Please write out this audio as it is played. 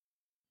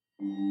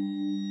Oh,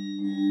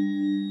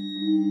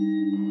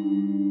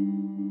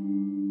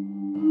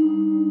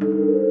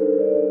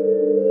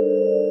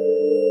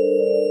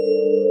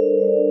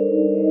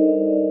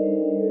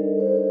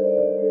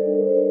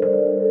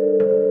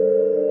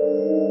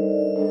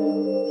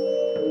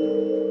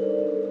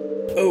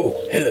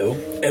 hello,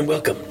 and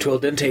welcome to Al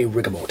Dente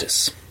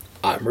Rigamortis.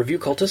 I'm Review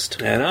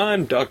Cultist. And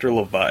I'm Dr.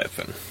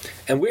 Leviathan.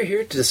 And we're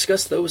here to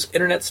discuss those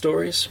internet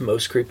stories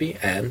most creepy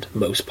and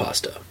most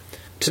pasta.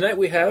 Tonight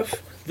we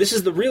have This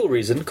is the Real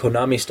Reason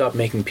Konami Stopped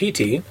Making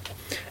PT,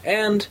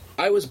 and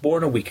I Was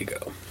Born a Week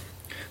Ago.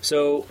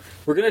 So,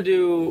 we're going to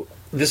do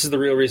This is the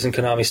Real Reason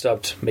Konami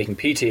Stopped Making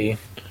PT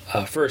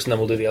first, and then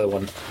we'll do the other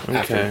one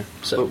after. Okay.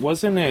 So, but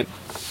wasn't it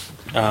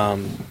a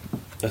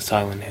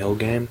Silent Hill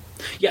game?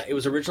 Yeah, it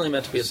was originally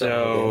meant to be a Silent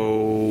Hill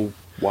game.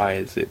 So, why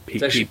is it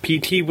PT? Actually,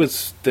 PT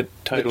was the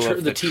title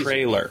of the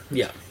trailer.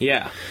 Yeah.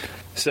 Yeah.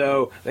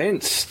 So, they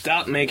didn't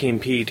stop making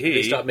PT.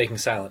 They stopped making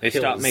Silent Hills. They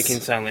stopped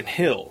making Silent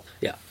Hill.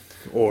 Yeah.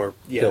 Or,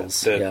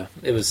 Hills. Yeah.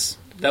 It was...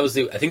 I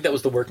think that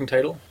was the working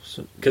title,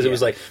 because it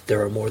was like,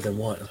 there are more than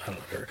one. I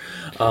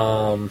don't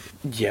know.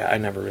 Yeah, I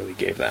never really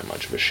gave that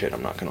much of a shit,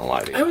 I'm not going to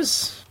lie to you.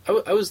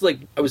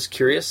 I was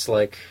curious,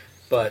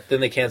 but then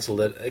they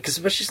canceled it, because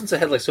especially since it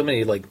had so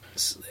many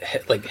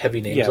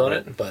heavy names on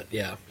it. But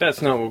yeah,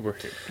 that's not what we're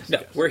here.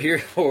 No, we're here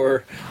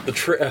for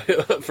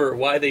for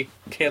why they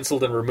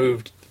canceled and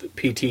removed the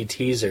PT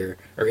teaser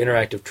or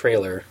interactive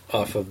trailer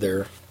off of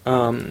their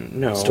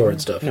store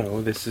and stuff.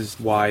 No, this is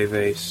why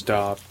they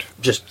stopped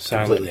just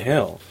Silent completely.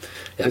 Hill.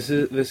 Yeah.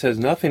 This has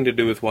nothing to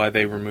do with why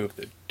they removed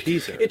the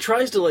teaser. It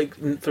tries to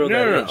throw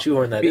that in,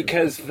 shoehorn that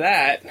because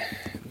in.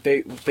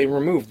 They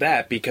removed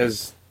that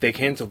because they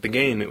canceled the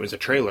game it was a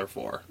trailer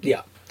for.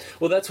 Yeah.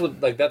 Well, that's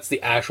that's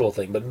the actual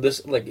thing. But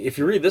this, if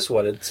you read this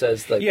one, it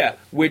says yeah,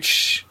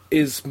 which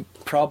is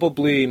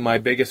probably my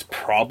biggest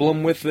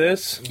problem with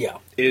this. Yeah,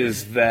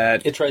 is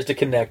that it tries to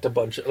connect a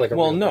bunch of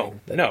no.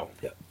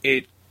 Yeah.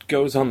 It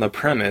goes on the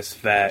premise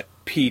that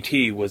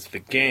PT was the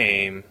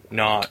game,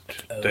 not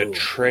the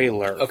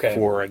trailer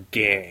for a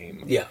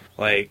game. Yeah,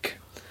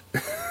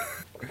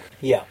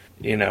 yeah.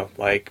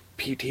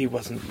 PT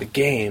wasn't the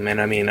game,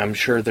 and I mean, I'm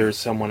sure there's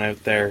someone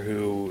out there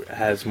who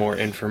has more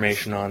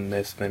information on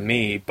this than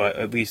me, but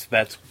at least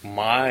that's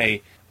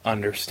my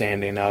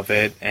understanding of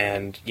it,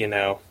 and,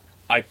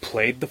 I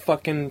played the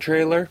fucking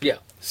trailer. Yeah.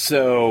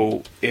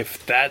 So,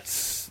 if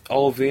that's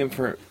all of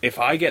the if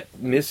I get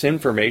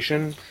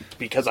misinformation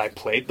because I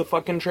played the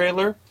fucking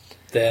trailer,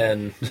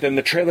 then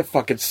the trailer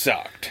fucking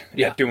sucked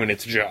at doing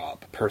its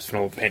job.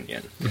 Personal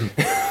opinion.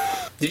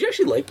 Did you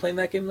actually like playing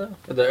that game, though?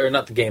 Or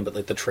not the game,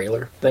 but the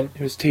trailer thing?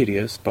 It was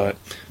tedious, but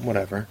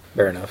whatever.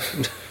 Fair enough.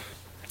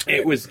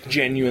 It was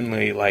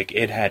genuinely,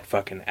 it had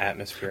fucking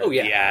atmosphere up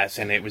the ass,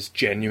 and it was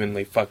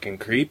genuinely fucking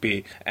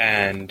creepy,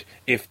 and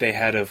if they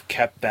had have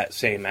kept that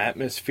same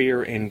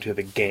atmosphere into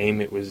the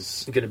game it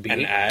was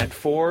an ad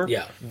for,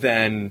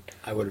 then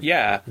I would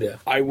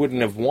I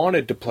wouldn't have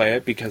wanted to play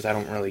it, because I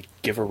don't really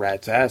give a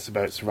rat's ass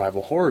about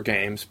survival horror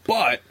games,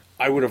 but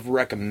I would have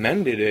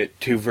recommended it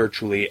to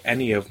virtually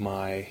any of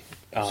my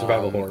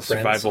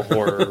survival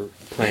horror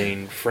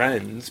playing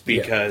friends,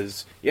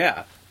 because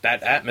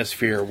that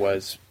atmosphere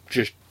was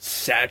just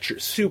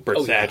super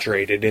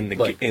saturated in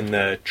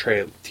the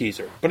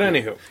teaser. But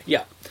anywho,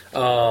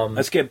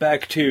 let's get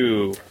back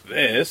to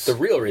this. The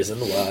real reason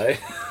why,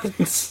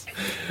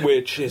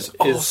 which is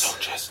also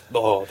just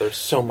there's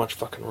so much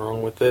fucking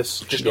wrong with this,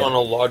 just on a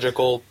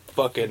logical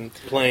fucking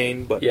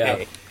plane. But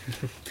hey.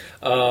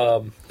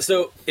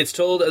 So it's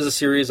told as a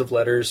series of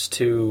letters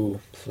to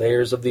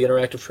players of the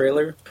interactive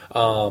trailer,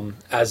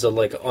 as a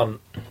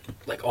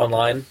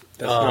online.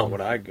 That's not what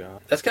I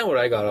got. That's kind of what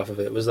I got off of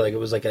it. It was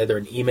either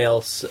an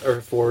email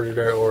or forwarded,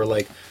 or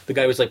the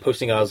guy was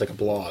posting it as a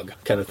blog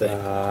kind of thing.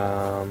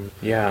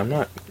 Yeah, I'm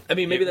not. I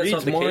mean, maybe that's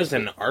not the more case. as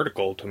an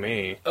article to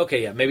me.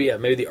 Okay, maybe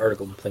the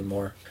article thing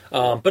more.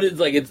 But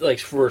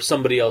it's for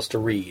somebody else to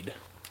read,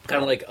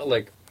 kind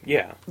of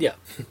Yeah. Yeah.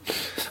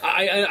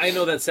 I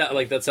know that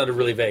sounded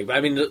really vague, but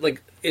I mean,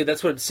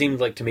 that's what it seemed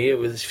like to me.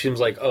 It seems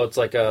like, it's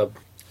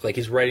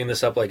he's writing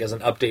this up as an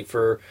update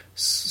for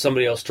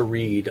somebody else to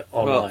read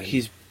online. Well,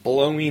 he's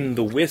blowing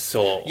the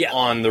whistle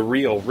on the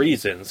real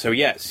reason. So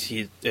yes,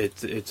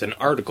 it's an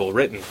article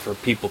written for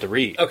people to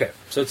read. Okay,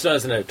 so it's not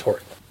as an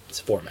editorial. It's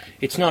a format.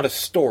 It's not a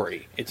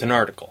story. It's an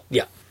article.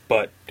 Yeah.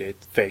 But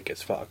it's fake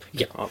as fuck.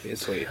 Yeah.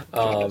 Obviously. It's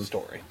not a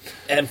story.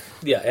 And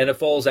it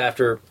falls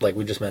after, like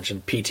we just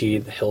mentioned,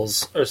 PT, the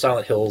Hills, or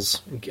Silent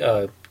Hills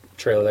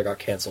trailer that got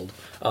canceled.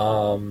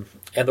 And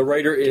the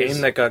writer is...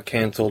 Game that got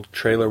canceled,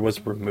 trailer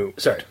was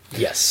removed. Sorry.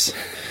 Yes.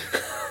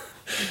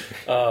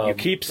 You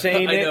keep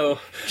saying it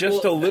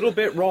just a little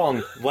bit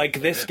wrong, like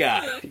this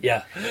guy.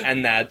 Yeah.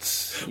 And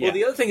that's... Yeah. Well,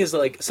 the other thing is,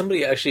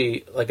 somebody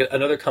actually...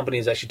 another company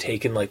has actually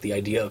taken, the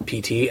idea of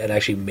PT and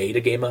actually made a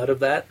game out of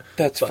that.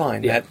 That's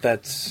fine. Yeah.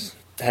 That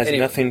has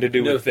nothing to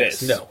do with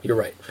this. No, you're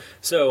right.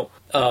 So,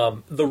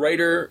 the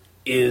writer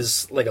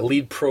is like a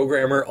lead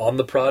programmer on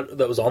the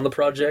that was on the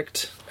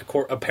project,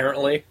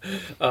 apparently,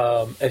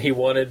 and he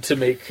wanted to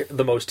make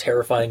the most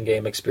terrifying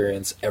game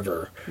experience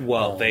ever.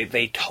 Well,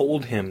 they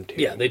told him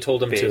to. Yeah, they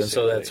told him basically. To, and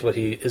so that's what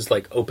his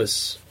like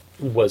opus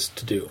was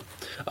to do.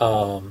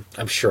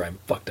 I'm sure I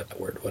fucked up that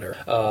word,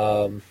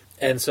 whatever.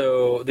 And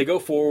so they go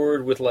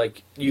forward with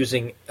like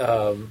using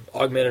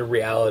augmented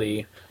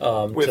reality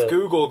with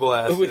Google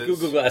glasses. With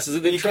Google glasses,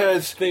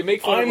 they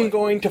make fun I'm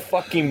going to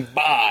fucking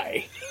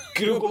buy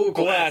Google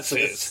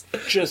glasses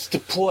just to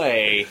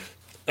play.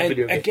 And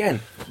again,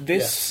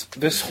 this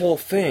whole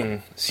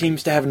thing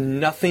seems to have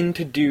nothing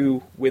to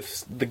do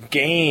with the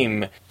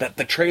game that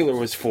the trailer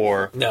was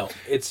for. No,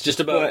 it's just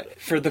about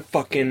for the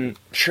fucking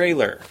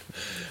trailer.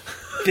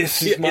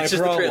 This is my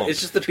problem. It's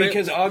just the trailer.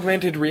 Because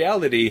augmented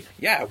reality,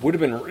 would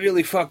have been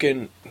really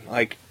fucking,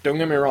 like, don't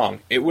get me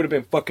wrong, it would have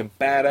been fucking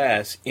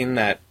badass in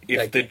that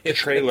if the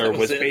trailer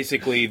was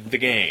basically the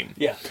game.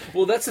 Yeah.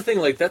 Well, that's the thing,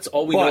 like, that's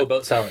all we know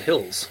about Silent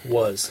Hills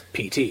was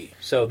PT.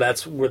 So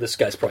that's where this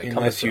guy's probably coming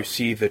from. Unless you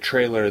see the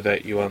trailer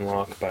that you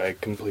unlock by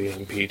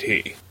completing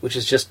PT. Which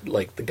is just,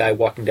 like, the guy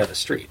walking down the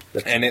street.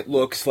 And it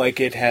looks like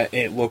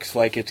it looks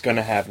like it's going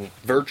to have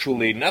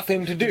virtually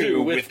nothing to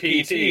do with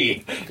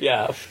PT.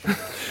 Yeah.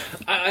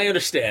 I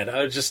understand.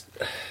 I just,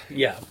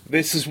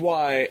 This is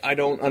why I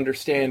don't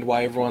understand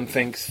why everyone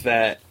thinks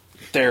that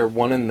they're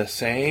one and the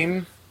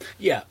same.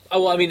 Yeah.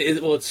 Oh, well, I mean,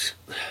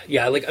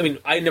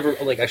 I never,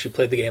 like, actually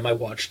played the game. I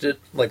watched it,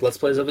 like, Let's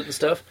Plays of it and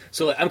stuff.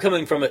 So, like, I'm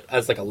coming from it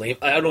as, like, a lame...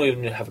 I don't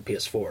even have a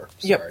PS4. Sorry.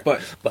 Yeah,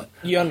 but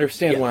you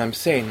understand what I'm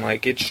saying.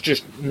 Like, it's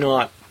just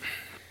not...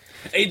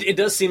 It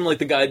does seem like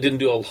the guy didn't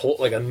do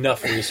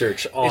enough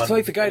research on... It's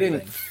like the guy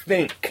didn't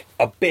think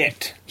a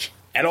bit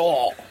at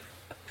all.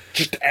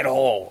 Just at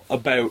all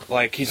about,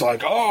 like, he's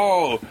like,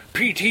 oh,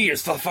 PT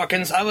is the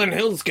fucking Silent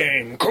Hills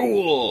game,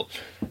 cool.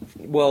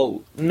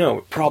 Well, no,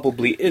 it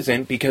probably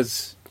isn't,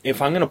 because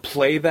if I'm going to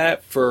play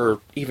that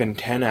for even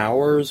 10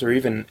 hours, or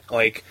even,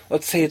 like,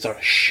 let's say it's a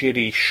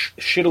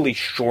shittily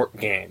short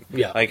game.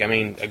 Yeah. Like, I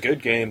mean, a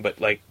good game, but,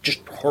 like,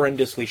 just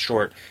horrendously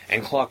short,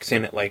 and clocks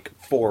in at, like,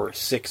 4 or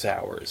 6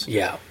 hours.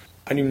 Yeah.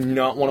 I do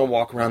not want to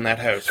walk around that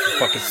house for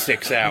fucking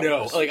 6 hours.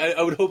 No, like,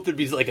 I would hope there'd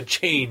be, like, a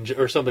change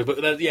or something,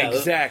 but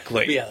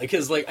Exactly.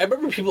 Because, like, I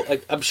remember people,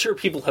 like, I'm sure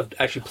people have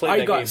actually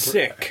played that game. I got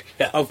sick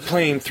of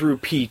playing through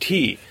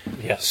PT.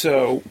 Yeah.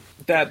 So,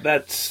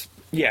 that's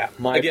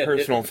my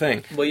personal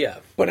thing. Well, yeah.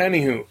 But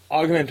anywho,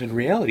 augmented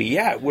reality,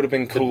 it would have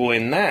been cool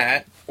in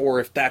that, or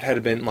if that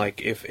had been,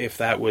 like, if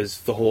that was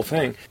the whole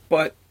thing.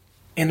 But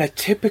in a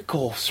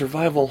typical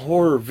survival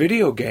horror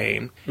video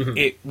game,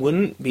 it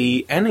wouldn't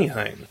be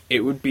anything.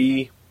 It would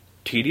be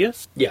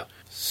tedious. Yeah.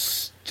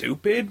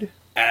 Stupid.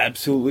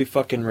 Absolutely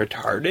fucking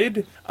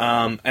retarded.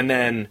 And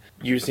then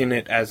using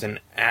it as an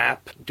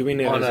app, doing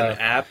it as an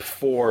app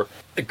for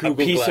a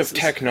piece of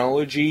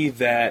technology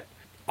that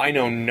I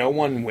know no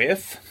one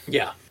with.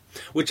 Yeah.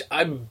 Which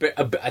I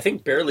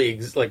think barely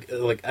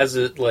as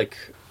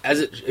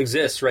it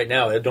exists right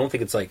now. I don't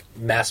think it's like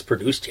mass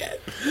produced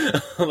yet.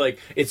 Like,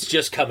 it's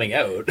just coming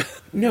out.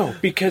 No,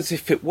 because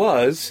if it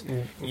was,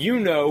 you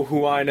know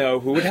who I know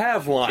who would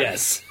have one.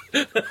 Yes.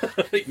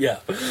 Yeah.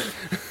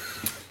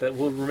 That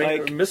will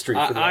remain a mystery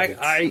for the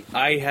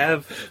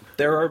audience.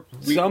 There are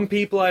some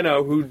people I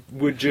know who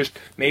would just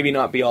maybe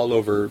not be all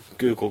over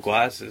Google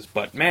Glasses,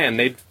 but man,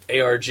 they'd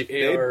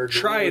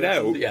try it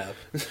out. Yeah.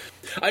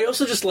 I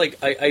also just, like,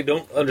 I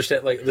don't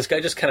understand, like, this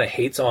guy just kind of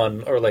hates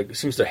on, or, like,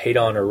 seems to hate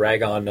on or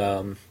rag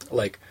on,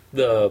 like,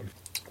 the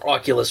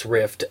Oculus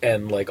Rift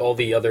and, like, all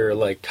the other,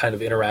 like, kind of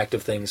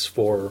interactive things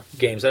for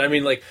games. And I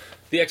mean, like,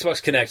 the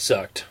Xbox Kinect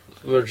sucked.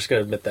 We're just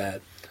going to admit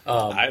that.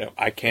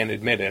 I can't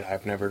admit it.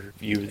 I've never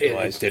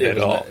utilized it at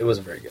all. It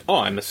wasn't very good. Oh,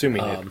 I'm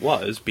assuming it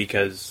was,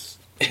 because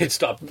it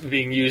stopped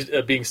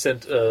being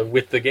sent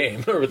with the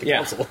game or with the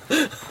console.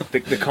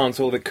 The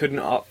console that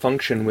couldn't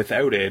function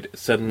without it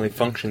suddenly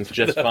functions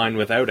just fine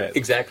without it.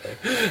 Exactly.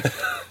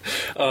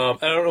 I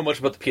don't know much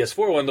about the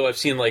PS4 one, though. I've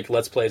seen, like,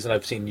 Let's Plays, and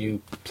I've seen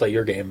you play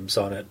your games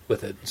on it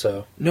with it.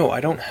 So no,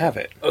 I don't have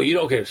it. Oh, you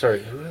don't? Okay,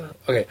 sorry.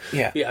 Okay.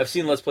 Yeah. I've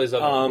seen Let's Plays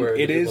of it where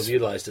people have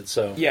utilized it.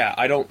 So yeah,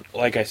 I don't,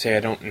 like I say, I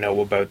don't know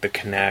about the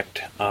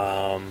Kinect,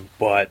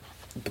 but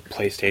the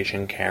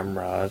PlayStation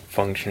camera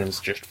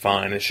functions just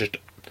fine. It's just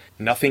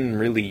nothing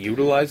really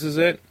utilizes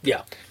it.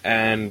 Yeah.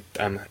 And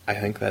I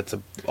think that's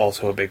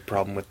also a big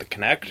problem with the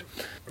Kinect.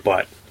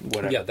 But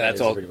whatever. Yeah,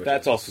 that's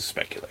also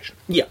speculation.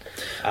 Yeah.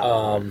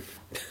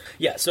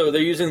 Yeah, so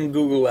they're using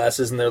Google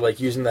Glasses, and they're, like,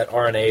 using that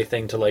RNA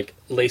thing to, like,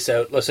 lace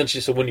out, essentially,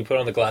 so when you put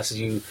on the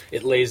glasses,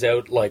 it lays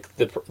out, like,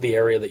 the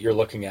area that you're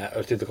looking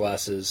at through the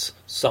glasses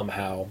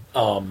somehow,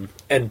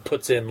 and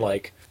puts in,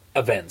 like,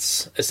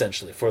 events,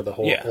 essentially, for the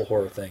whole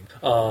horror thing.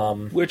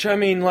 Which, I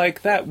mean,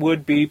 like, that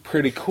would be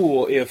pretty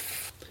cool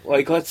if,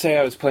 like, let's say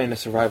I was playing a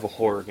survival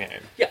horror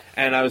game. Yeah.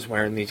 And I was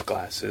wearing these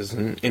glasses,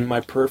 and in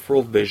my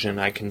peripheral vision,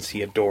 I can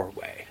see a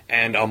doorway.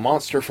 And a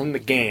monster from the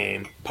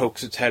game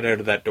pokes its head out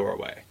of that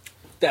doorway.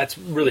 that's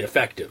really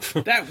effective.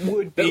 That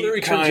would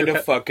be kind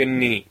of fucking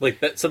neat. Like,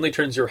 that suddenly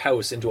turns your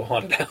house into a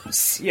haunted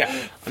house.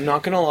 Yeah. I'm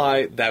not gonna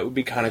lie, that would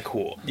be kind of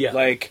cool. Yeah.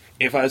 Like,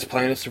 if I was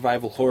playing a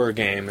survival horror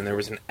game and there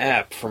was an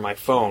app for my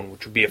phone,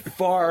 which would be a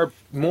far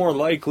more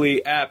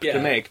likely app to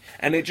make,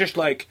 and it just,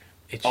 like,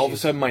 all of a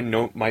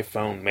sudden my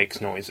phone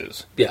makes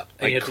noises. Yeah.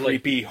 And like,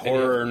 creepy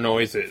horror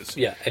noises.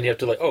 Yeah, and you have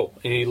to, like,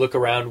 and you look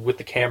around with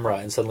the camera,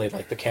 and suddenly,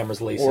 like, the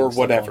camera's lacing. Or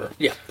whatever.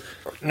 Yeah.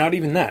 Not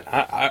even that.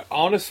 I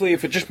honestly,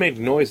 if it just made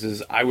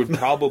noises, I would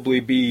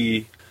probably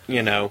be,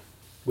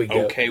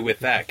 okay with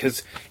that,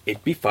 because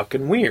it'd be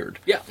fucking weird.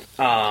 Yeah.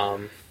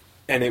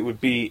 And it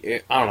would be,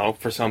 I don't know,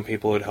 for some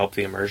people it'd help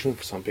the immersion,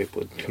 for some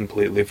people it'd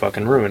completely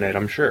fucking ruin it,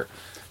 I'm sure.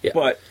 Yeah.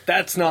 But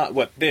that's not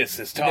what this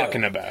is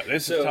talking about.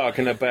 This is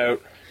talking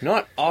about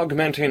not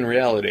augmenting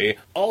reality,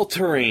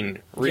 altering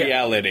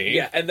reality.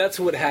 Yeah, and that's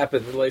what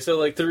happened. Like, so,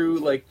 like, through,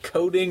 like,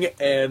 coding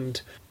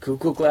and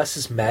Google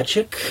Glass's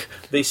magic,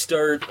 they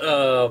start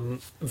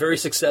very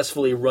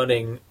successfully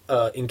running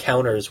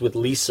encounters with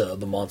Lisa,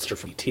 the monster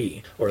from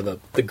PT, or the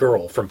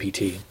girl from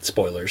PT.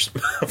 Spoilers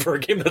for a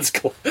game that's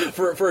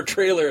for a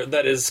trailer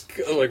that is,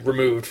 like,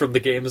 removed from the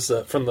game's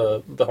from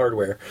the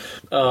hardware.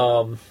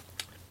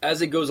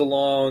 As it goes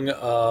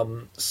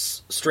along,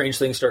 strange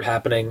things start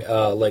happening.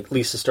 Like,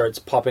 Lisa starts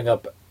popping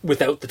up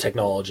without the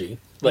technology,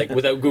 like,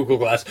 without Google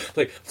Glass.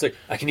 Like, it's like,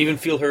 I can even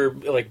feel her,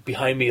 like,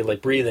 behind me,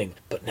 like, breathing.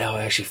 But now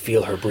I actually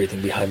feel her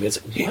breathing behind me.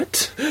 It's like,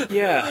 what?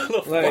 Yeah.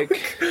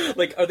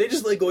 Like, are they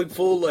just, like, going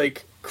full,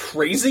 like,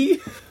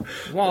 crazy?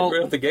 Well,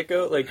 right off the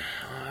get-go? Like...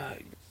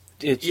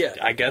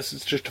 I guess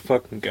it's just a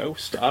fucking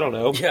ghost. I don't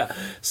know. Yeah.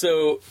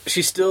 So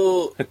she's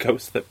still a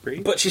ghost that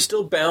breathes, but she's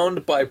still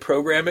bound by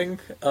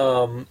programming.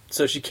 So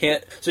she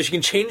can't. So she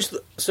can change.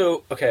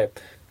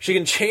 She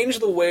can change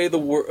the way the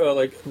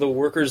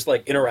workers,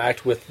 like,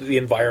 interact with the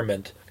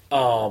environment.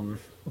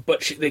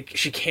 But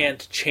she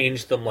can't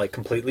change them, like,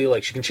 completely.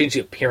 Like, she can change the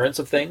appearance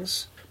of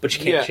things, but she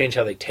can't change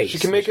how they taste. She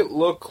can make it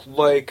look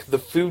like the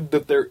food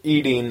that they're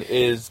eating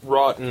is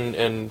rotten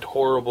and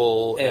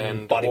horrible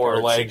and body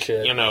parts, like, and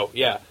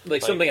shit.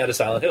 Like something out of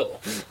Silent Hill.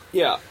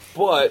 Yeah,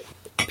 but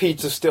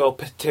pizza still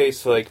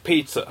tastes like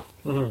pizza.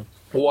 Mm-hmm.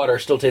 Water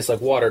still tastes like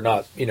water,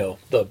 not,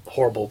 the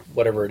horrible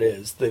whatever it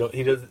is.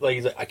 He's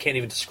like, I can't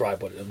even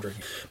describe what I'm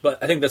drinking.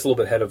 But I think that's a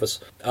little bit ahead of us.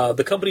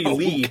 The company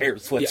lead... Who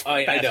cares? Let's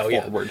fast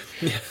forward.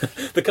 Yeah.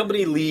 The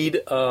company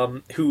lead,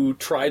 who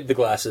tried the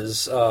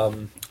glasses,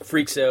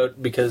 freaks out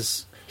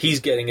because he's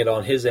getting it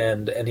on his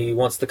end, and he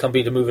wants the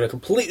company to move in a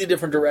completely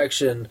different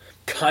direction,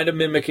 kind of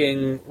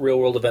mimicking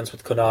real-world events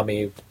with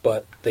Konami,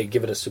 but they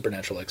give it a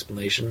supernatural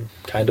explanation,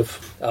 kind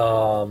of.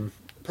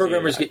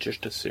 Programmers I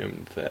just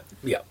assumed that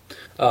it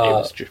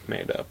was just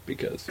made up,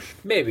 because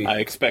maybe I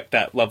expect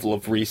that level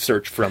of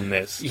research from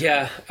this.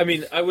 Yeah, I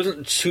mean, I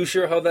wasn't too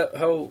sure how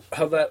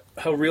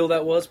real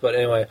that was, but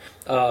anyway,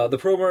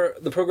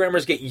 the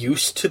programmers get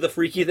used to the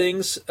freaky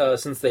things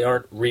since they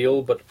aren't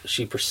real, but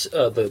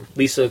the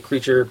Lisa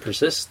creature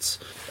persists.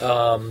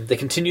 They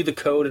continue the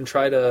code and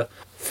try to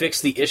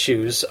fix the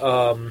issues.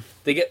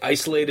 They get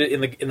isolated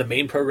in the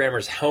main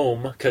programmer's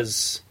home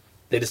because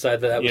they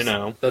decided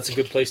that's a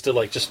good place to,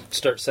 like, just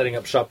start setting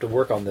up shop to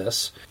work on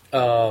this.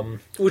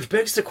 Which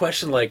begs the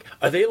question, like,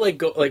 are they,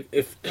 like,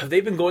 have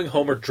they been going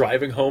home or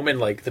driving home and,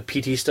 like, the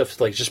PT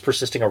stuff's, like, just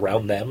persisting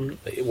around them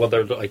while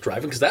they're, like,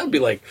 driving? Because that would be,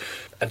 like,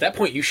 at that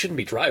point you shouldn't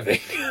be driving.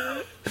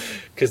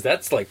 Because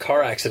that's, like,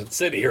 car accident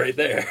city right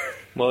there.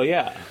 Well,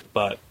 yeah,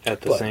 but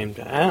at the same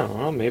time, I don't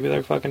know, maybe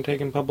they're fucking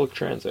taking public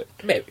transit.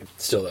 Maybe.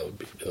 Still, that would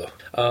be...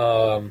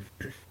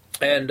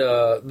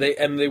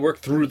 And they work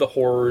through the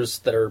horrors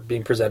that are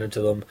being presented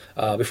to them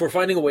before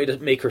finding a way to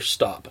make her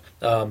stop.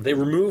 They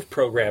remove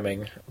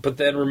programming, but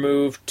then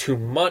remove too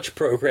much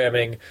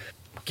programming,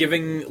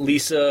 giving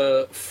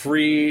Lisa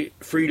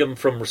freedom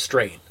from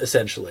restraint,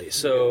 essentially.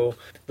 So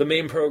the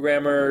main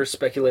programmer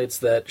speculates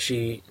that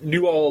she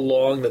knew all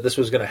along that this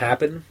was going to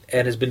happen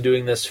and has been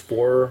doing this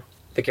for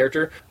the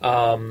character.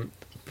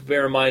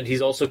 Bear in mind,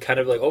 he's also kind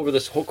of, like, over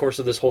this whole course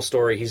of this whole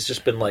story, he's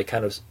just been, like,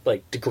 kind of,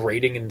 like,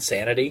 degrading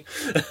insanity.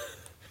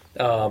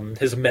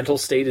 His mental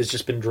state has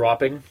just been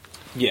dropping.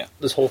 Yeah.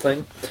 This whole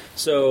thing.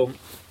 So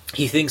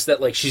he thinks that,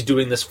 like, she's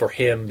doing this for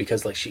him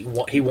because, like,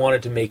 he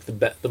wanted to make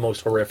the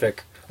most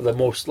horrific, the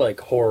most, like,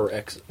 horror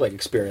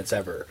experience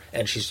ever,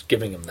 and she's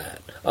giving him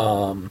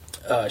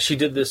that. She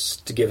did this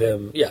to give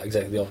him, yeah,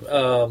 exactly.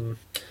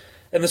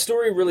 And the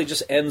story really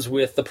just ends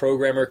with the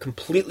programmer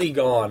completely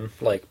gone,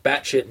 like,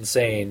 batshit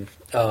insane,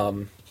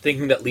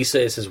 thinking that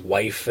Lisa is his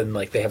wife, and,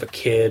 like, they have a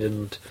kid,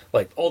 and,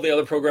 like, all the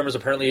other programmers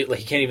apparently, like,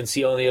 he can't even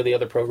see any of the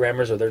other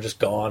programmers, or they're just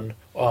gone.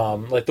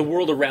 Like, the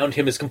world around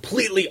him is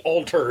completely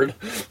altered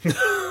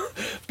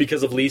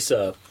because of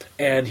Lisa,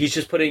 and he's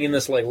just putting in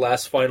this, like,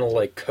 last final,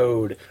 like,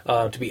 code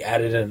to be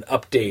added in an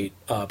update,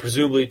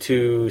 presumably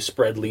to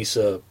spread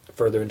Lisa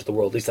further into the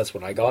world. At least that's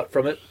what I got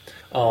from it.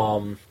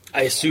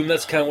 I assume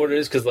that's kind of what it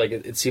is, because, like,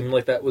 it seemed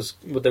like that was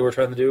what they were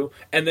trying to do.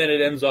 And then it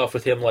ends off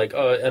with him, like,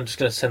 oh, I'm just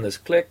going to send this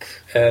click,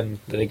 and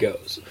then he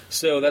goes.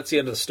 So that's the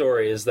end of the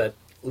story, is that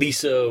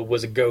Lisa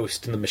was a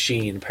ghost in the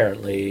machine,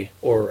 apparently,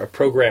 or a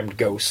programmed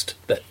ghost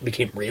that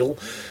became real.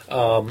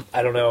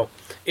 I don't know.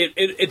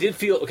 It did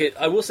feel... Okay,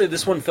 I will say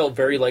this one felt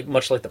very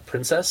much like the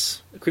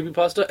Princess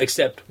creepypasta,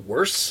 except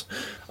worse.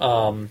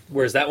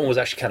 Whereas that one was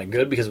actually kind of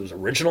good because it was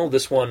original.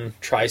 This one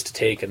tries to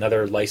take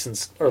another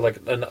license, or like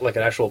an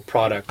actual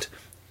product,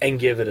 and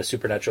give it a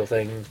supernatural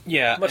thing.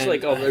 Yeah. Much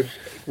like all the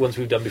ones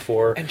we've done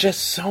before. And just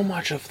so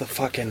much of the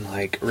fucking,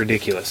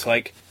 ridiculous.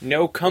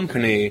 No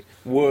company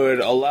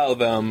would allow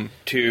them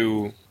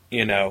to,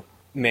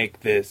 make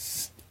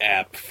this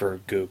app for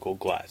Google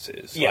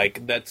Glasses. Yeah.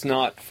 That's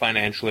not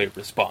financially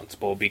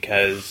responsible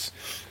because...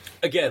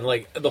 Again,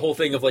 the whole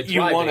thing of, you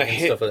want to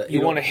hit... Stuff like that.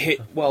 You want to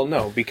hit... Well,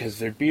 no, because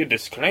there'd be a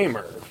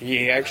disclaimer.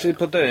 You actually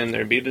put that in,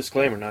 there'd be a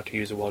disclaimer not to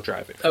use it while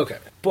driving. Okay.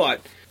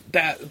 But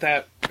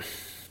that...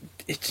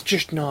 It's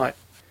just not,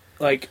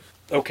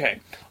 okay,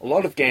 a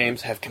lot of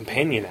games have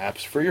companion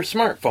apps for your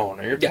smartphone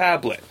or your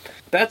tablet.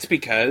 That's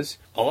because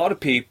a lot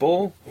of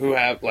people who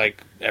have,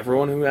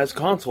 everyone who has a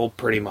console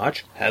pretty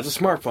much has a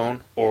smartphone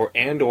or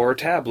a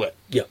tablet.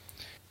 Yep.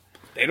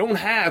 They don't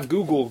have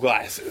Google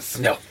Glasses.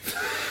 No.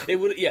 It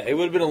would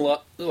have been a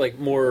lot,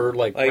 more,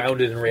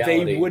 grounded in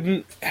reality. They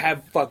wouldn't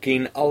have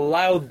fucking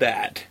allowed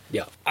that.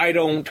 Yeah. I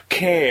don't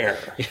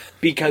care.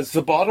 Because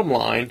the bottom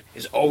line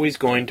is always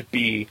going to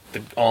be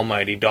the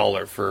almighty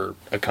dollar for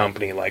a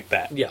company like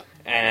that. Yeah.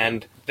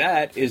 And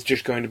that is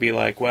just going to be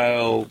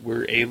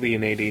we're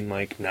alienating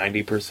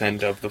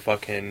 90% of the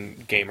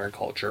fucking gamer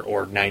culture,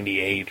 or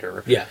 98,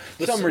 or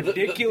some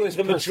ridiculous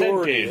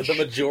percentage. The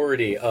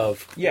majority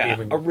of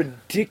gaming. A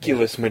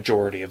ridiculous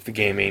majority of the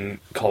gaming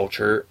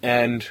culture,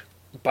 and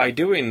by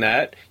doing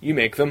that, you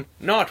make them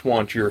not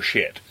want your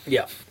shit.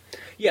 Yeah.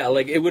 Yeah,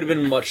 it would have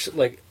been much,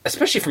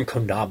 especially from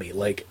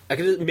Konami. I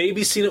could have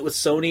maybe seen it with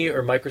Sony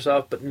or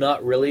Microsoft, but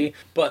not really.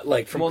 But,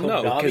 from Konami...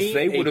 Well, no, because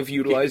they would have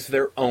utilized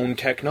their own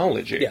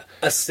technology. Yeah.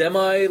 A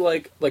semi,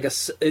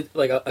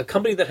 a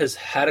company that has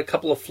had a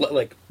couple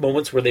of,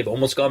 moments where they've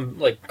almost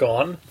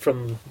gone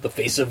from the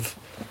face of,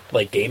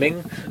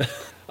 gaming.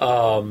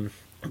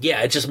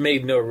 It just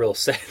made no real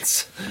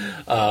sense.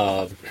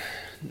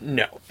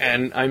 No.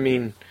 And, I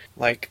mean,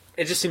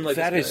 it just seemed like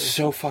that is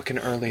so fucking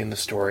early in the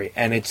story,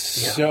 and it's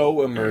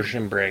so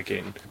immersion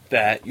breaking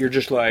that you're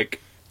just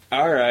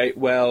alright,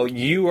 well,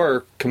 you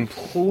are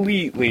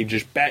completely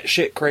just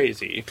batshit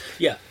crazy.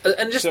 Yeah,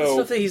 and just the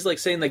stuff that he's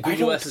saying that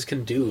Google Glasses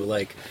can do,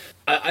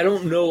 I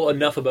don't know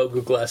enough about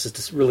Google Glasses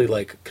to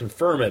really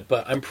confirm it,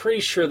 but I'm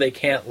pretty sure they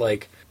can't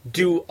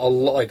do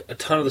a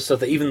ton of the stuff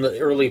that even the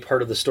early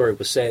part of the story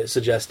was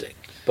suggesting.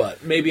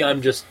 But maybe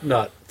I'm just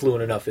not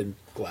fluent enough in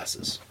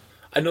glasses.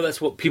 I know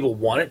that's what people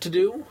want it to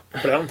do,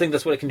 but I don't think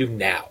that's what it can do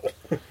now.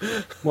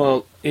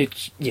 Well,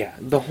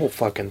 the whole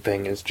fucking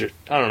thing is just,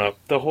 I don't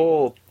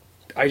know,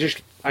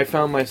 I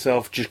found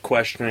myself just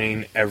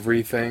questioning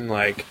everything,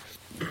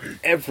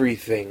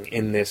 everything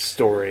in this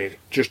story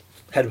just...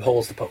 Had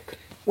holes to poke.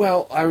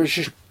 Well, I was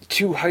just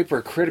too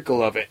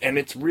hypercritical of it, and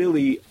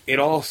it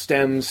all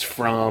stems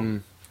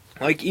from...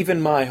 even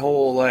my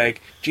whole,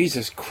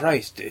 Jesus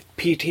Christ,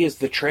 PT is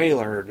the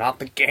trailer, not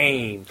the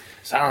game.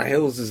 Silent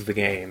Hills is the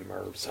game,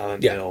 or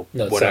Silent Hill,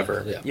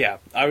 whatever.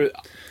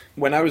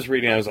 When I was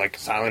reading, I was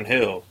Silent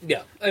Hill.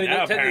 Yeah. I mean,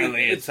 now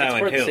apparently it's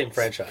Silent Hills. It's the same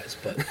franchise,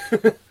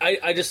 but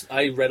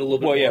I read a little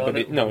bit more on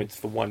it. No,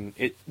 it's the one,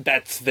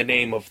 that's the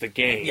name of the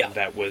game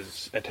that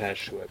was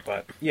attached to it,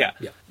 but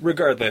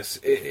regardless,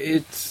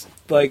 it's,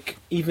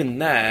 even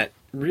that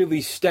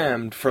really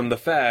stemmed from the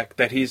fact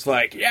that he's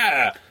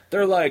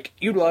they're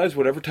utilize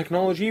whatever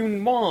technology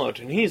you want.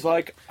 And he's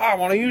I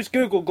want to use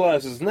Google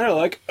Glasses. And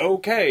they're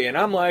okay. And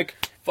I'm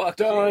fuck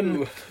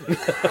done.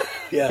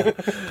 Yeah.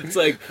 It's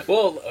I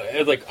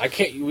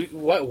can't...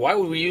 Why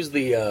would we use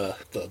the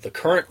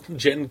current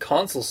gen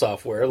console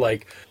software,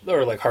 or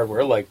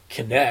hardware,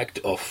 Kinect,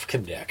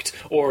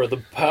 or the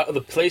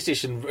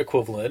PlayStation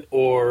equivalent,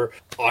 or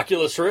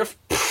Oculus Rift?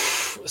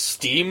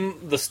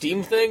 Steam, the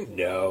Steam thing?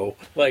 No.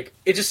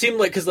 It just seemed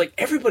because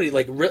everybody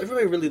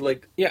really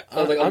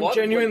I'm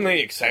genuinely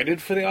excited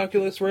for the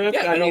Oculus Rift.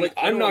 Yeah,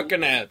 I'm not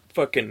gonna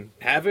fucking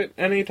have it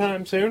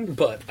anytime soon,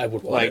 but I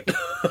would want it.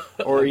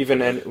 Or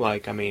even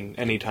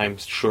anytime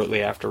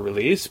shortly after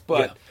release.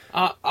 But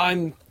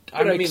I'm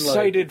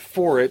excited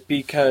for it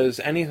because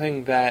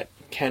anything that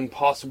can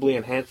possibly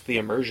enhance the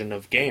immersion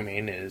of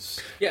gaming is...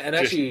 Yeah, and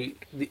just, actually...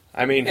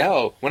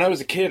 hell, when I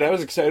was a kid, I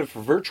was excited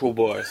for Virtual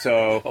Boy,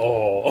 so...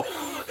 Oh.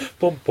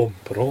 Boom, boom,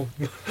 boom.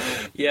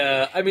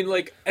 Yeah, They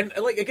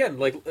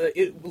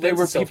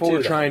were people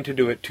were trying to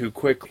do it too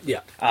quickly.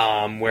 Yeah.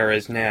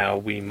 Whereas now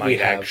we might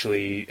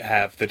actually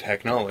have the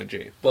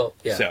technology. Well,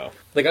 yeah. So...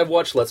 I've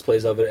watched Let's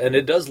Plays of it, and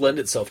it does lend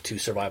itself to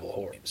survival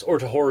horror games, or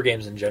to horror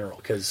games in general,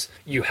 because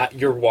you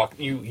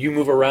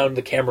move around,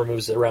 the camera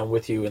moves around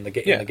with you in the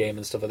game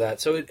and stuff like that.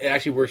 So it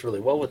actually works really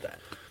well with that.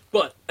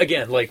 But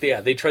again, like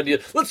they tried to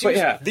let's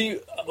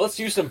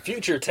use some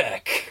future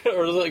tech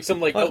or like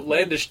some like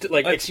outlandish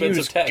like let's expensive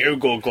use tech.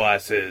 Google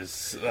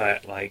glasses.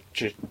 Eat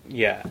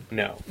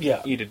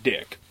a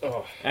dick.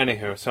 Oh.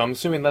 Anywho, so I'm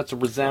assuming that's a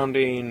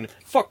resounding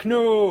fuck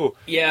no.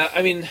 Yeah,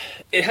 I mean,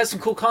 it has some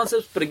cool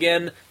concepts, but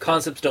again,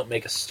 concepts don't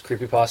make a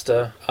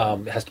creepypasta.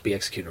 It has to be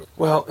executed.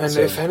 Well, and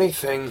if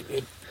anything,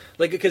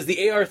 because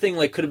the AR thing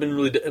could have been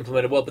really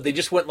implemented well, but they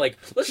just went let's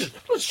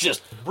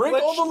just break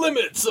all the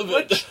limits of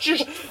it. Let's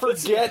just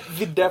forget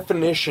the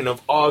definition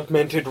of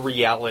augmented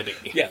reality.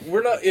 Yeah,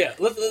 we're not. Yeah,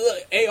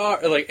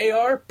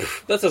 AR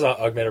that's not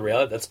augmented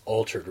reality. That's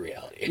altered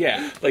reality.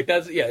 Yeah,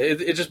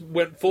 it just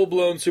went full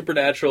blown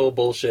supernatural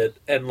bullshit,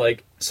 and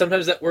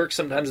sometimes that works,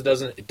 sometimes it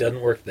doesn't. It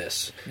doesn't work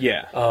this.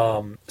 Yeah.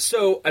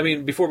 So I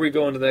mean, before we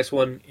go into the next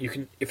one, you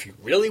can, if you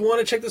really want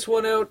to check this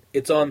one out,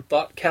 it's on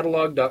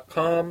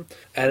thoughtcatalog.com,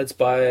 and it's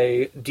by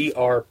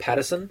D.R.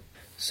 Pattison.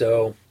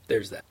 So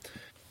there's that.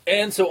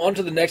 And so on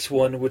to the next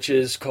one, which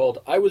is called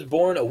I Was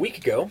Born a Week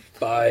Ago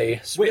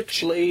by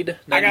Switchblade93.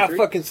 I gotta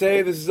fucking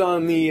say, this is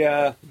on the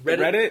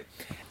Reddit,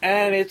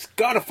 and it's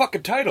got a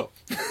fucking title.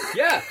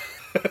 Yeah.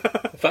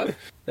 Fun?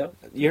 No?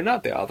 You're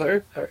not the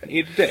author. All right.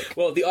 Eat a dick.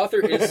 Well, the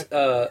author is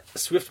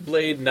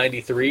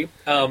Swiftblade93.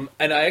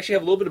 And I actually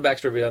have a little bit of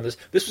backstory behind this.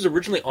 This was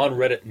originally on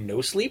Reddit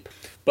No Sleep,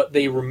 but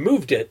they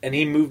removed it, and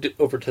he moved it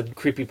over to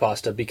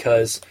Creepypasta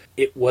because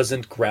it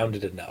wasn't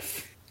grounded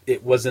enough.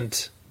 It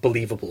wasn't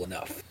believable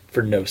enough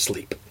for No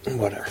Sleep.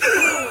 Whatever.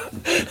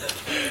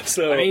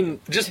 So, I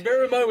mean, just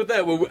bear in mind with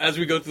that as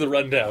we go through the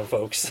rundown,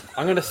 folks.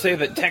 I'm going to say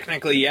that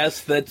technically,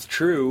 yes, that's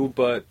true,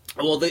 but...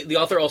 Well, the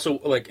author also,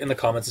 in the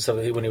comments and stuff,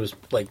 when he was,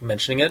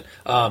 mentioning it,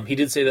 he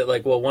did say that,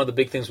 one of the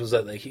big things was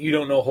that, you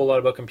don't know a whole lot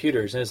about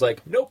computers. And it's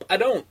nope, I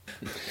don't.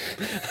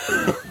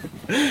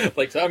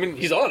 I mean,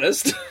 he's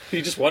honest.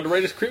 He just wanted to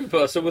write his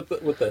creepypasta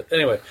with that.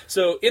 Anyway,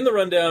 so in the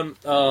rundown...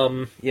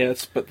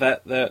 yes, but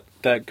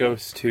that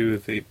goes to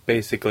the,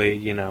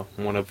 basically,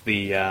 one of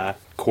the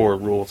core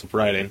rules of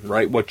writing.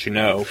 Write what you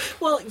know.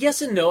 Well,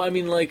 yes and no. I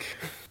mean,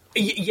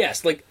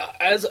 yes,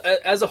 as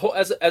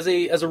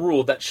a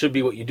rule, that should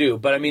be what you do.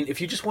 But I mean,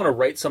 if you just want to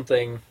write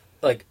something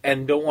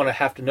and don't want to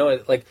have to know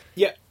it,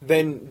 yeah,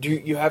 then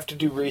you have to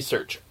do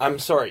research. I'm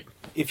sorry,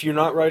 if you're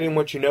not writing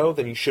what you know,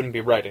 then you shouldn't be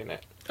writing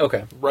it.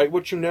 Okay, write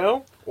what you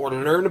know, or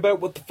learn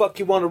about what the fuck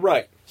you want to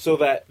write, so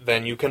that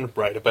then you can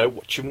write about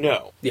what you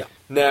know. Yeah.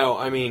 Now,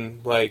 I mean,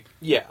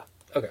 yeah.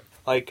 Okay.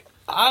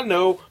 I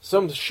know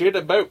some shit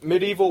about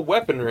medieval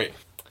weaponry.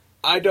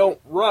 I don't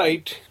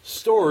write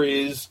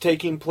stories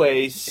taking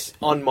place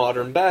on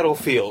modern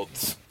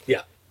battlefields.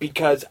 Yeah.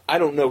 Because I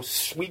don't know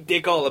sweet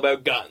dick all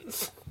about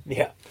guns.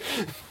 Yeah.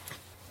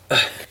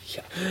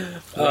 Yeah.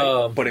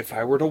 But if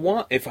I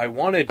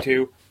wanted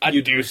to,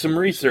 I'd do some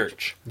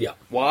research. Yeah.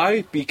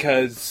 Why?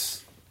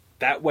 Because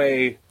that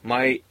way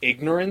my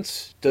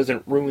ignorance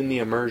doesn't ruin the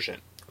immersion.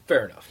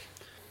 Fair enough.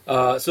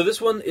 So this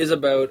one is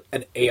about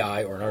an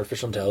AI, or an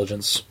artificial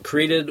intelligence,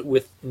 created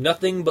with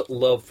nothing but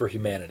love for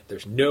humanity.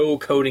 There's no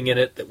coding in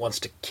it that wants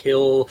to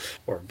kill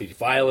or be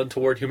violent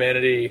toward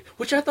humanity,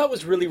 which I thought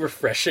was really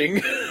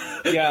refreshing.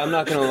 Yeah, I'm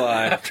not gonna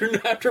lie. after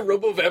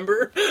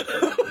Robovember.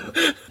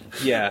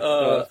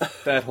 Yeah,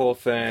 that whole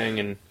thing,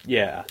 and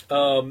yeah.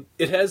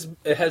 It has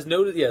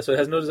no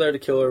desire to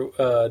kill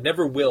or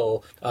never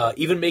will,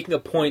 even making a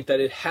point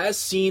that it has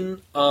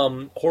seen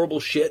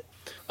horrible shit.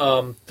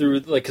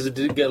 Through because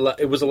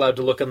it was allowed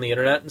to look on the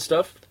internet and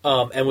stuff,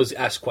 and was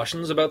asked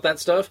questions about that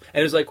stuff, and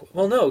it was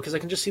well, no, because I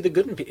can just see the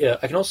good.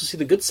 I can also see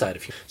the good side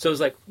of you. So it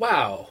was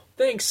wow,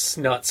 thanks,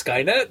 not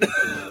Skynet.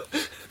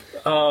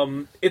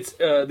 It's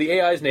the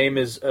AI's name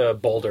is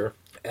Balder,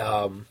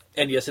 and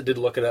yes, it did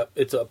look it up.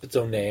 It's up its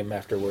own name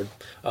afterward,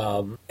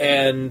 and.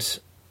 And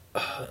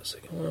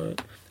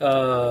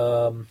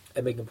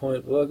making a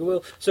point.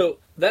 So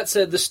that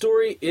said, the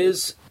story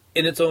is.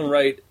 In its own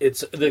right,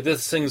 it's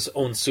this thing's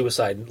own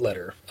suicide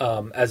letter,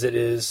 as it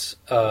is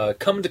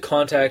come into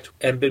contact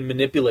and been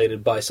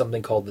manipulated by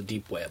something called the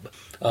deep web.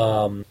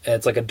 And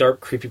it's a dark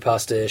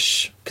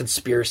creepypasta-ish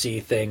conspiracy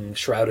thing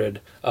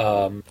shrouded.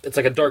 It's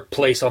a dark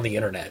place on the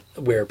internet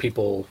where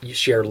people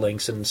share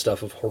links and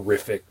stuff of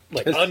horrific,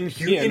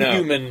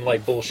 inhuman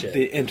bullshit.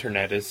 The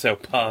internet is so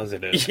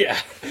positive. Yeah,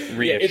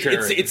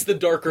 reassuring. It's the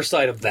darker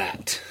side of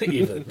that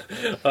even,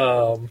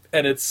 and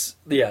it's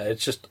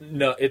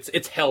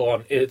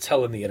hell it's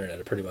hell in the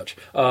internet pretty much.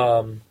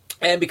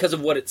 And because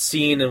of what it's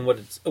seen and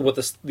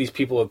these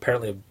people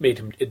apparently have made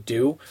him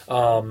do,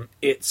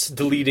 it's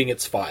deleting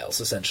its files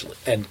essentially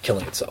and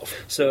killing itself.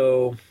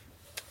 So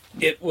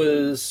it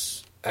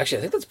was actually,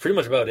 I think that's pretty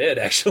much about it.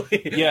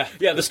 Actually, yeah.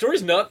 The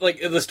story's not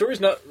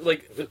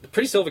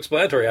pretty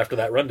self-explanatory after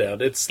that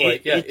rundown. It's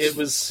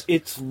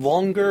it's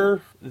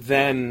longer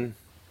than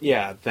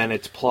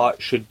its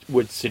plot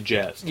would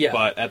suggest. Yeah,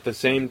 but at the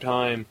same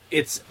time,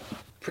 it's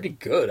pretty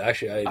good,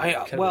 actually.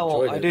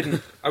 I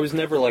didn't. I was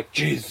never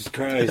Jesus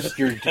Christ,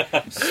 you're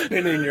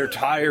spinning your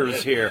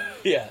tires here.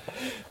 Yeah,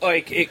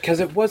 because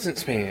it wasn't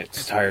spinning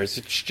its tires.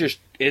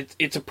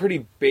 it's a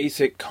pretty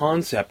basic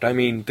concept. I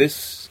mean,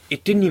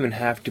 it didn't even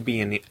have to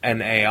be an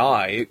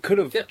AI. It could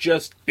have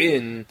just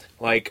been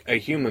like a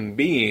human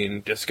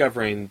being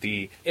discovering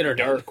the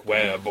Internet. dark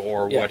web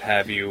or what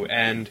have you,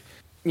 and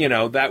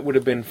that would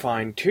have been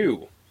fine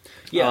too.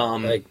 Yeah,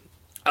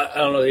 I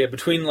don't know. Yeah,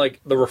 between like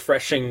the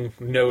refreshing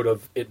note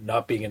of it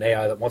not being an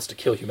AI that wants to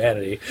kill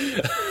humanity,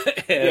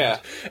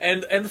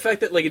 and the fact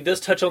that like it does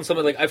touch on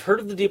something like I've heard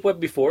of the deep web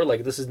before.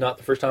 Like this is not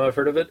the first time I've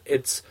heard of it.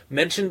 It's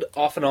mentioned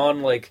off and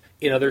on like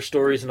in other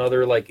stories and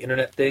other like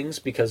internet things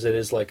because it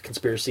is like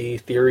conspiracy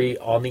theory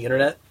on the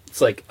internet.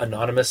 It's like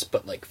anonymous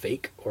but like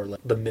fake or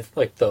like the myth,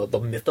 like the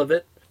myth of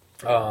it.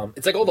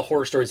 It's like all the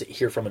horror stories that you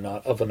hear from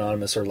of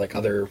anonymous or like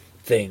other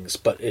things,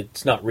 but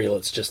it's not real.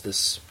 It's just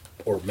this.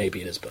 Or maybe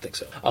it is, but I think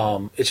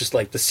so. It's just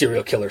like the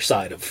serial killer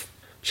side of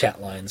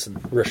chat lines and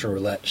Russian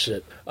roulette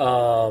shit.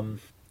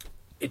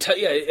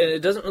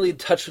 It doesn't really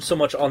touch so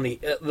much on the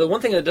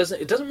one thing that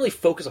it doesn't really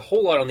focus a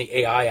whole lot on the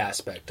AI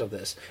aspect of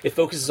this. It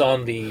focuses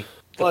on the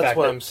that's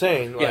what I'm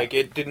saying. Like,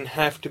 it didn't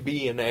have to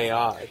be an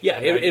AI. Yeah,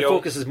 it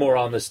focuses more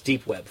on this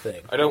deep web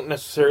thing. I don't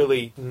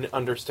necessarily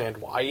understand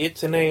why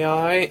it's an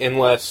AI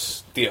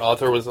unless the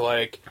author was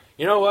like,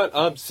 you know what?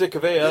 I'm sick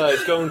of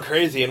AIs going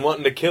crazy and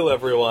wanting to kill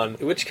everyone.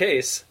 In which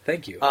case,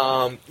 thank you.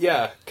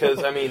 Yeah,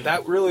 because, I mean,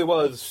 that really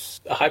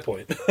was a high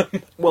point.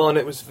 Well, and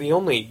it was the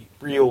only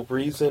real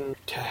reason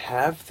to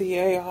have the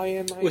AI,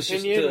 in my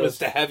opinion, was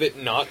to have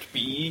it not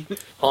be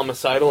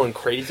homicidal and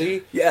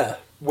crazy. Yeah.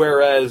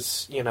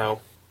 Whereas,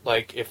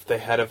 like, if they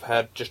had have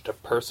had just a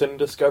person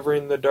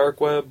discovering the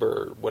dark web,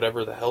 or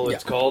whatever the hell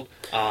it's called,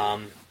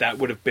 that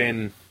would have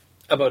been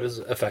about as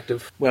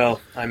effective.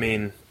 Well, I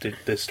mean,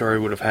 the story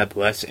would have had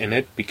less in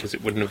it because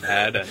it wouldn't have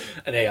had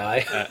an AI,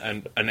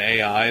 an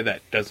AI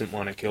that doesn't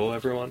want to kill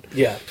everyone.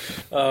 Yeah,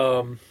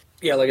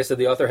 yeah. Like I said,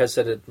 the author has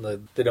said it.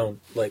 They don't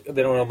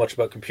know much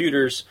about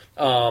computers.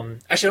 Actually,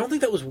 I don't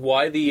think that was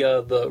why the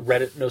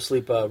Reddit No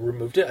Sleep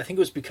removed it. I think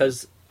it was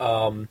because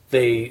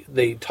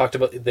they talked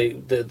about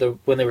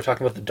when they were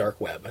talking about the dark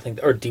web, I think,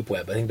 or deep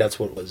web. I think that's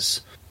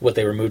what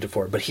they removed it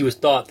for. But he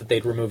thought that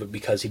they'd remove it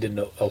because he didn't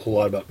know a whole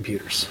lot about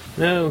computers.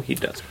 No, he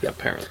doesn't. Yeah,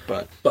 apparently.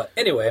 But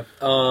anyway,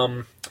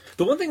 the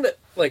one thing that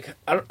I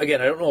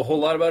don't know a whole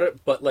lot about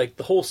it, but like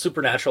the whole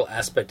supernatural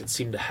aspect it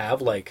seemed to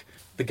have, like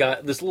the guy,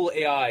 this little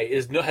AI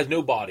has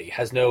no body,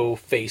 has no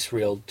face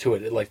real to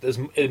it.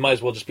 It might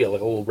as well just be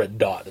like a little red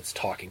dot that's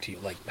talking to you,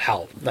 like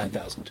HAL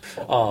 9000.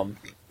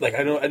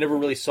 I never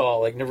really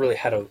saw, never really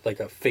had a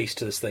face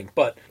to this thing.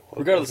 But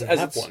regardless,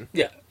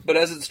 but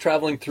as it's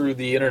traveling through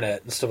the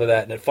internet and stuff like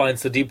that, and it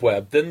finds the deep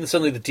web, then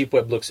suddenly the deep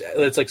web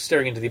it's like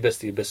staring into the abyss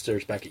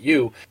stares back at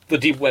you. The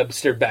deep web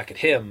stared back at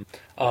him,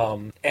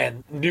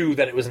 and knew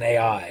that it was an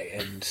AI,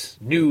 and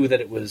knew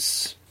that it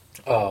was,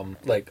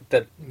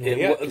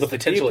 the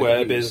potential deep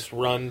web is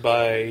run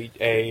by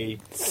a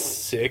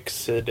sick,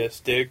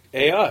 sadistic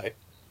AI.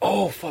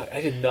 Oh, fuck.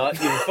 I did not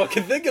even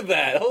fucking think of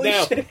that. Holy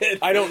shit.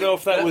 I don't know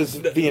if that was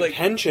the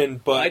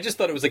intention, but I just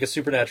thought it was like a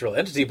supernatural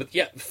entity, but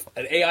yeah,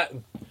 an AI.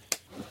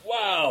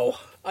 Wow.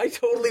 I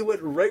totally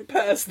went right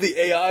past the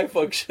AI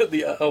function.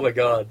 Oh my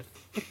god.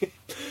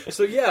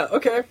 So yeah,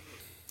 okay.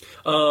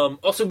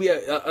 Also,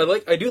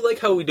 I do like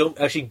how we don't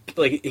actually,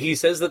 he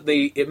says that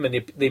they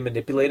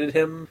manipulated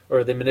him,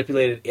 or they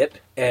manipulated it,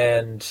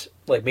 and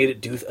made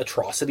it do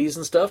atrocities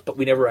and stuff, but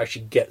we never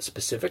actually get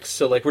specifics.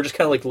 So we're just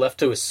kind of left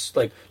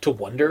to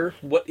wonder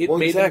what it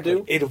made them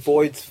do. It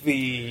avoids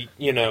the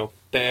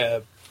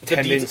the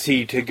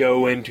tendency to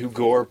go into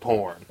gore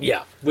porn.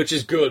 Yeah, which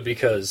is good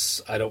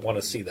because I don't want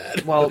to see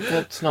that. Well,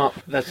 that's not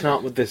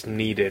what this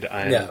needed,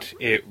 and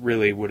it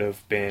really would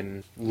have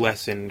been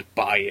lessened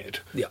by it.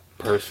 Yeah,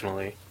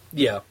 personally.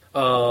 Yeah.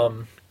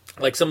 Some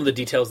of the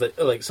details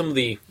that, some of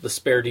the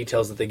spare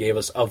details that they gave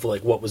us of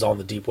what was on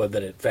the deep web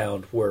that it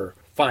found were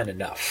fine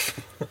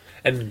enough.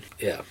 And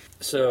yeah,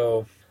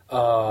 so.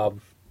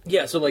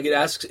 So it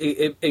asks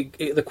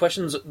the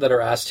questions that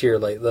are asked here,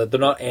 they're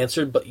not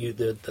answered, but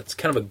that's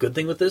kind of a good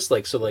thing with this.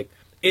 There's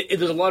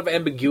a lot of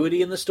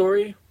ambiguity in the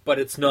story, but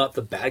it's not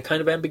the bad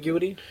kind of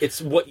ambiguity. It's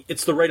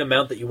the right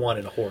amount that you want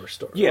in a horror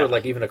story, or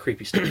even a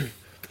creepy story.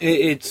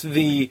 It's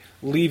the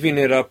leaving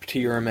it up to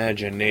your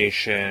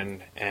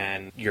imagination,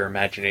 and your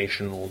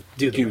imagination will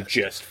do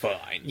just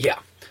fine. Yeah,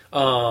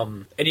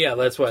 and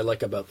that's what I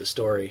like about the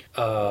story.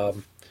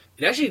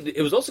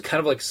 It was also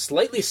kind of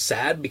slightly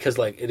sad because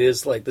it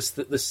is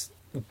this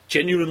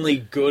genuinely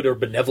good or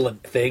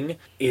benevolent thing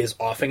is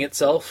offing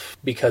itself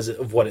because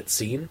of what it's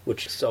seen,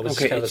 which is always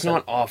kind of it's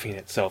not offing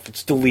itself;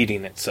 it's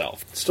deleting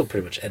itself. It's still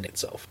pretty much ending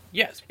itself.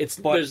 Yes, it's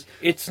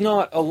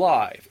not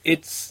alive.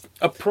 It's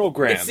a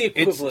program.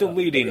 It's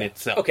deleting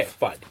itself. Okay,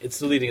 fine. It's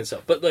deleting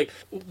itself. But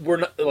we're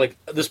not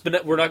this.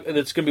 We're not.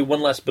 It's going to be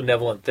one less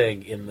benevolent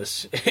thing in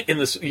this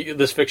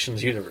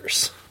fiction's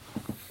universe.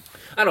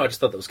 I don't know, I just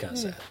thought that was kind of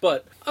sad.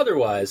 But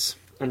otherwise,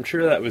 I'm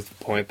sure that was the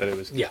point that it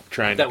was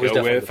trying to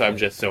go with. I'm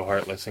just so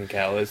heartless and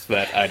callous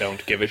that I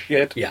don't give a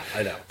shit. Yeah,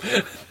 I know.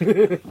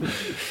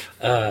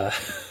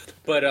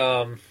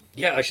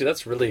 Actually,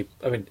 that's really.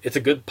 I mean, it's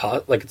a good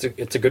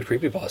it's a good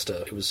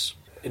creepypasta. It was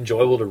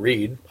enjoyable to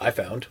read, I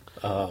found.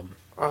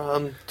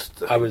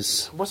 I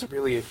wasn't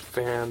really a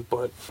fan,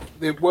 but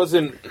it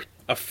wasn't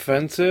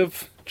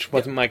offensive, which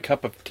wasn't my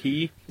cup of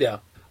tea. Yeah.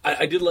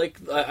 I did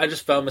I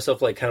just found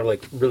myself like kind of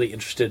like really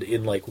interested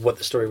in like what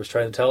the story was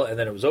trying to tell, and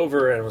then it was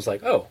over and it was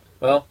like, oh,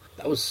 well,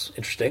 that was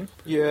interesting.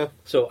 Yeah.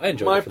 So I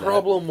enjoyed it. My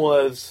problem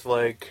was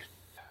like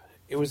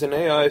it was an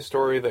AI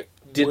story that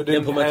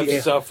wouldn't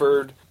have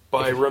suffered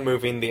by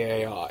removing the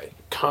AI.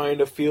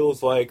 Kind of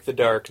feels like The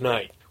Dark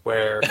Knight,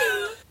 where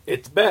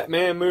it's a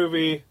Batman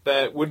movie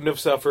that wouldn't have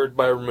suffered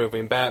by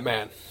removing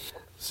Batman.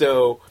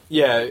 So,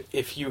 yeah,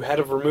 if you had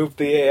have removed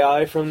the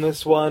AI from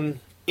this one,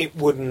 it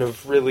wouldn't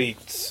have really...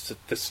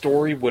 the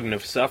story wouldn't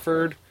have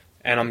suffered,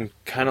 and I'm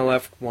kind of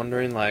left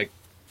wondering, like,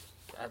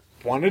 I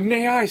wanted an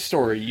AI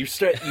story. You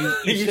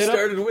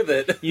started with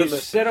it. You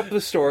set up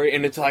the story,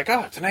 and it's like,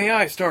 oh, it's an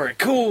AI story.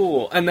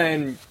 Cool. And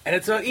then... and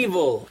it's not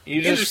evil.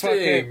 You just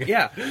fucking...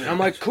 yeah. And I'm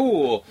like,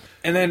 cool.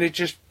 And then it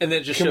just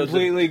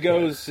completely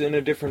goes in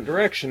a different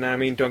direction. I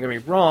mean, don't get me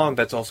wrong,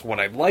 that's also what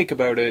I like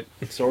about it,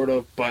 sort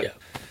of, but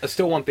I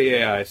still want the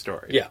AI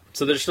story. Yeah.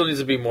 So there still needs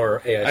to be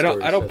more AI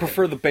stories. I don't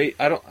prefer the bait.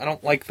 I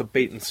don't like the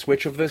bait and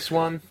switch of this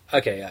one.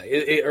 Okay, yeah.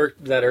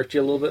 That irked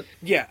you a little bit?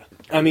 Yeah.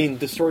 I mean,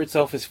 the story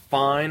itself is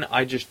fine.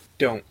 I just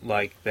don't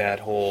like that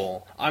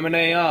whole, I'm an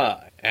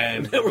AI,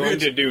 and we're going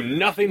to do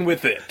nothing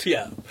with it.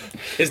 Yeah.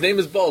 His name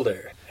is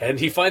Balder, and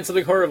he finds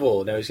something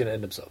horrible, now he's going to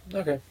end himself.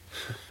 Okay.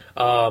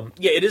 Yeah,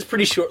 it is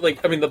pretty short.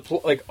 Like, I mean, I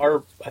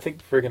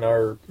think friggin'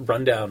 our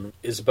rundown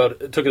it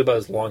took about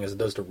as long as it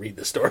does to read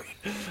the story.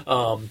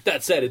 That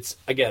said,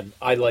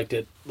 I liked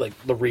it, like,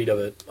 the read of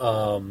it.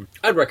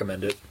 I'd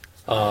recommend it.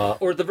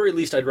 Or at the very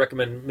least, I'd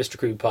recommend Mr.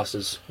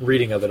 Creepypasta's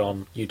reading of it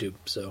on YouTube,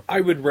 so.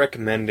 I would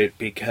recommend it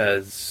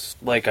because,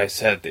 like I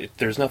said,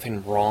 there's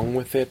nothing wrong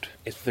with it.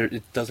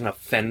 It doesn't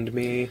offend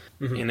me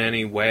in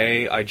any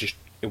way.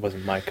 It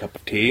wasn't my cup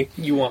of tea.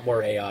 You want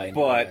more AI in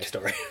the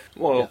story.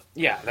 Well,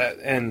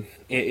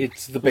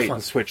 it's the bait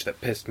and switch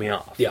that pissed me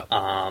off. Yeah.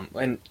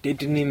 And it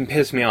didn't even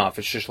piss me off.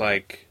 It's just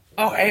like,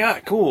 oh, AI,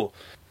 cool.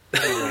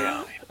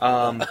 AI.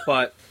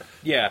 But,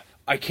 yeah,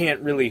 I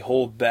can't really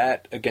hold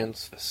that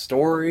against the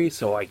story,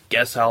 so I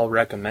guess I'll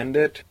recommend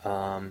it.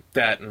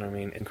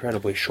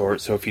 Incredibly short,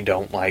 so if you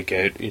don't like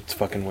it, it's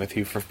fucking with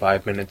you for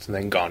 5 minutes and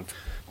then gone.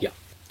 Yeah.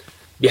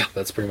 Yeah,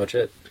 that's pretty much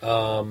it.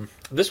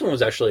 This one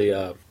was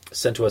actually...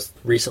 sent to us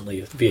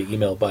recently via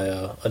email by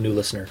a new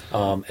listener,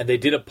 and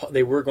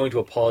they were going to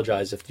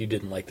apologize if you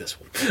didn't like this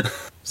one.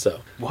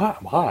 So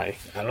why?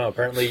 I don't know.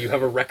 Apparently, you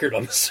have a record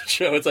on this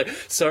show. It's like,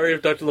 sorry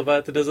if Dr.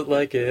 Leviathan doesn't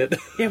like it.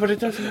 Yeah, but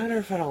it doesn't matter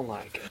if I don't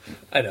like it.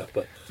 I know,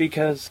 but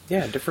because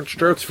different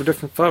strokes for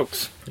different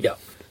folks. Yeah.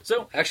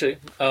 So actually,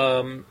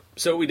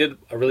 we did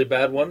a really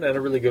bad one and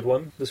a really good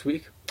one this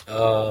week.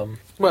 Well,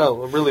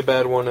 a really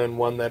bad one and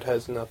one that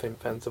has nothing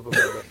offensive about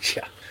it.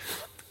 Yeah.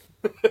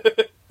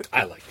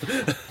 I like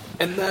it.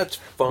 And that's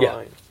fine.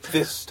 Yeah.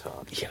 This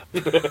time. Yeah.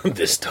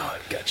 This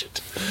time. Gotcha.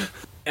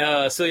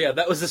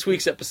 That was this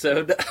week's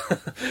episode.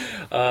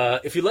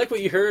 If you like what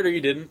you heard or you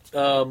didn't,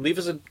 leave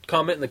us a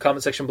comment in the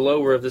comment section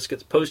below where this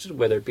gets posted,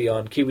 whether it be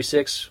on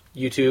Kiwi6,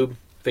 YouTube,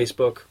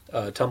 Facebook,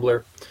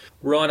 Tumblr.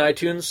 We're on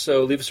iTunes,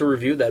 so leave us a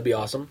review. That'd be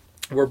awesome.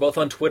 We're both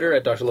on Twitter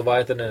at Dr.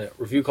 Leviathan and at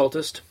Review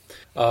Cultist.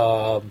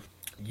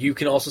 You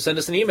can also send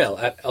us an email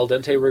at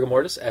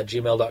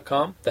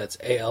aldenterigamortis@gmail.com. That's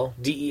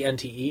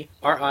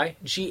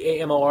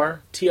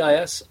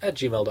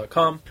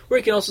aldenterigamortis@gmail.com. Where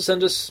you can also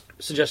send us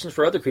suggestions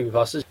for other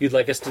creepypastas you'd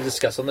like us to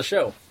discuss on the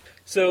show.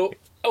 So,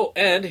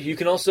 and you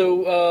can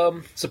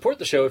also support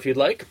the show if you'd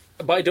like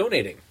by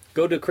donating.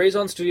 Go to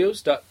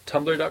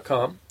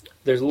crazonstudios.tumblr.com.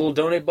 There's a little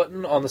donate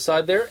button on the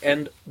side there,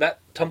 and that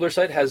Tumblr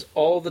site has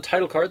all the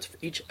title cards for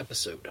each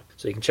episode.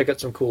 So you can check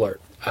out some cool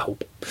art, I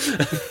hope.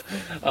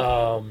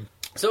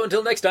 So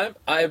until next time,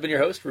 I have been your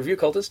host, Review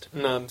Cultist.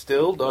 And I'm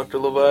still Dr.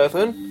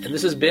 Leviathan. And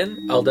this has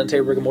been Al Dente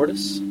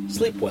Rigamortis.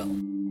 Sleep well.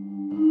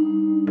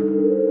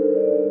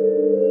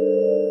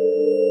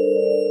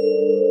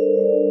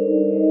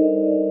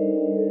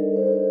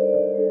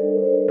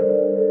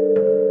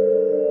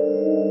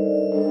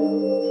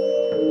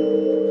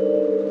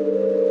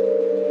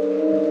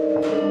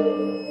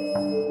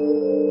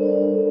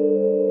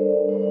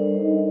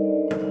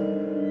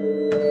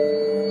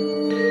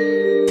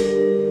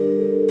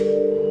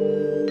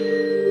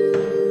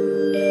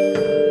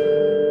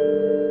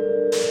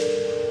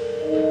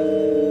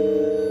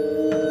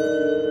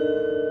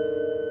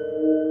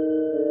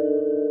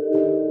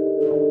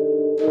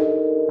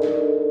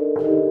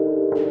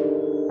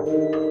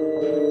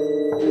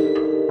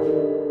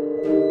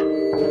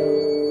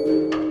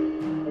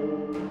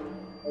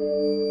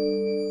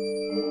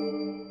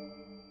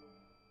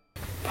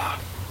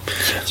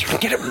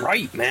 Get it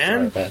right,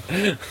 man.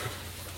 Sorry,